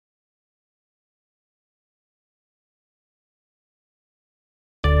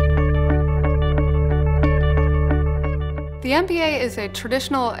The MBA is a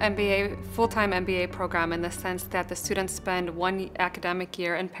traditional MBA, full-time MBA program in the sense that the students spend one academic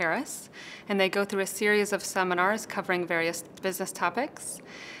year in Paris and they go through a series of seminars covering various business topics.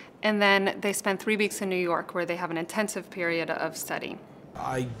 And then they spend 3 weeks in New York where they have an intensive period of study.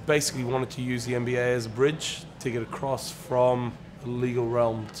 I basically wanted to use the MBA as a bridge to get across from the legal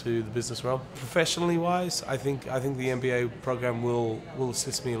realm to the business realm. Professionally wise, I think the MBA program will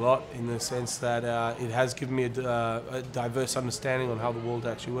assist me a lot in the sense that it has given me a diverse understanding on how the world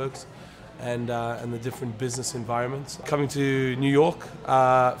actually works and the different business environments. Coming to New York,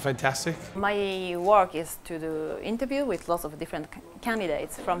 fantastic. My work is to do interview with lots of different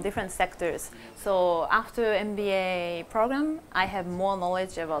candidates from different sectors. So after MBA program, I have more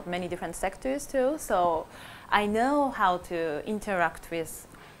knowledge about many different sectors too. So I know how to interact with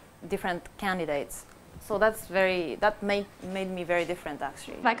different candidates. So that made me very different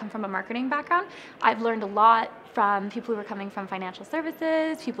actually. I come from a marketing background. I've learned a lot from people who are coming from financial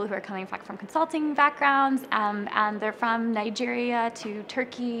services, people who are coming from consulting backgrounds, and they're from Nigeria to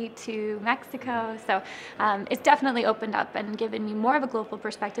Turkey to Mexico. So it's definitely opened up and given me more of a global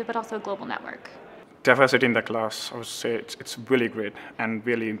perspective, but also a global network. Diversity in the class, I would say it's really great and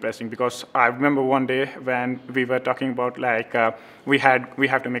really impressive, because I remember one day when we were talking about we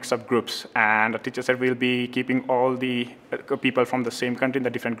have to mix up groups, and the teacher said we'll be keeping all the people from the same country in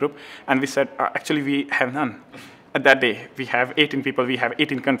the different group, and we said actually we have none. That day we have 18 people, we have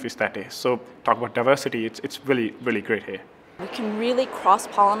 18 countries that day. So talk about diversity, it's really great here. We can really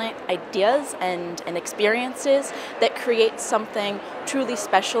cross-pollinate ideas and experiences that create something truly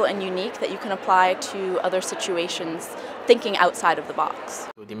special and unique that you can apply to other situations, thinking outside of the box.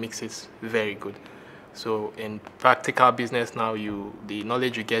 So the mix is very good. So in practical business now, the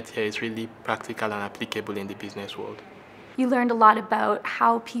knowledge you get here is really practical and applicable in the business world. You learned a lot about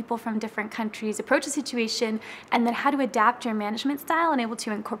how people from different countries approach a situation, and then how to adapt your management style and able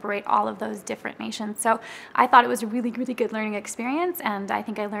to incorporate all of those different nations. So I thought it was a really good learning experience, and I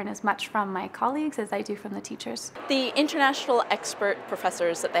think I learned as much from my colleagues as I do from the teachers. The international expert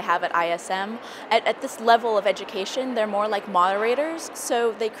professors that they have at ISM, at this level of education, they're more like moderators,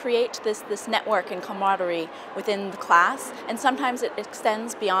 so they create this network and camaraderie within the class, and sometimes it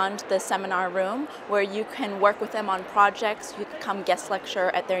extends beyond the seminar room where you can work with them on projects. You can come guest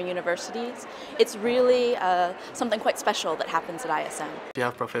lecture at their universities. It's really something quite special that happens at ISM. You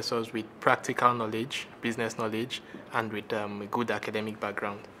have professors with practical knowledge, business knowledge, and with a good academic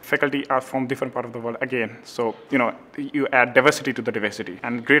background. Faculty are from different parts of the world again, so you add diversity to the diversity,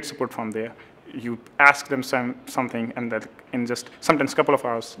 and great support from there. You ask them something, and that in just sometimes a couple of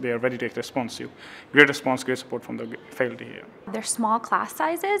hours they are ready to respond to you. Great response, great support from the faculty here. They're small class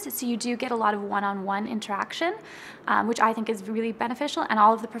sizes, so you do get a lot of one-on-one interaction, which I think is really beneficial, and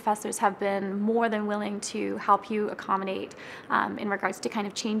all of the professors have been more than willing to help you accommodate in regards to kind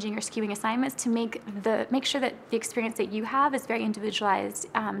of changing or skewing assignments to make sure that the experience that you have is very individualized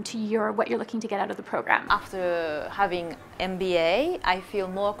to what you're looking to get out of the program. After having MBA, I feel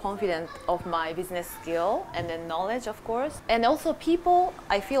more confident of my business skill and then knowledge, of course. And also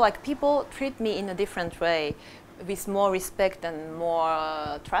I feel like people treat me in a different way, with more respect and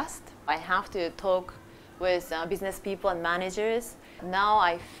more trust. I have to talk with business people and managers. Now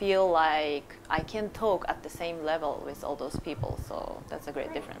I feel like I can talk at the same level with all those people, so that's a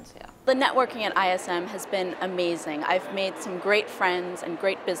great difference, yeah. The networking at ISM has been amazing. I've made some great friends and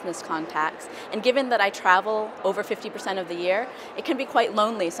great business contacts, and given that I travel over 50% of the year, it can be quite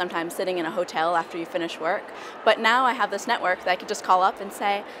lonely sometimes sitting in a hotel after you finish work. But now I have this network that I could just call up and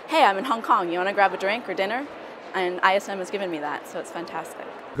say, hey, I'm in Hong Kong, you want to grab a drink or dinner? And ISM has given me that, so it's fantastic.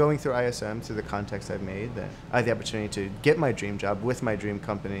 Going through ISM, through the contacts I've made, that I had the opportunity to get my dream job with my dream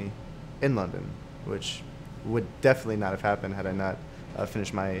company in London, which would definitely not have happened had I not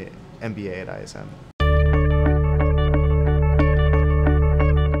finished my MBA at ISM.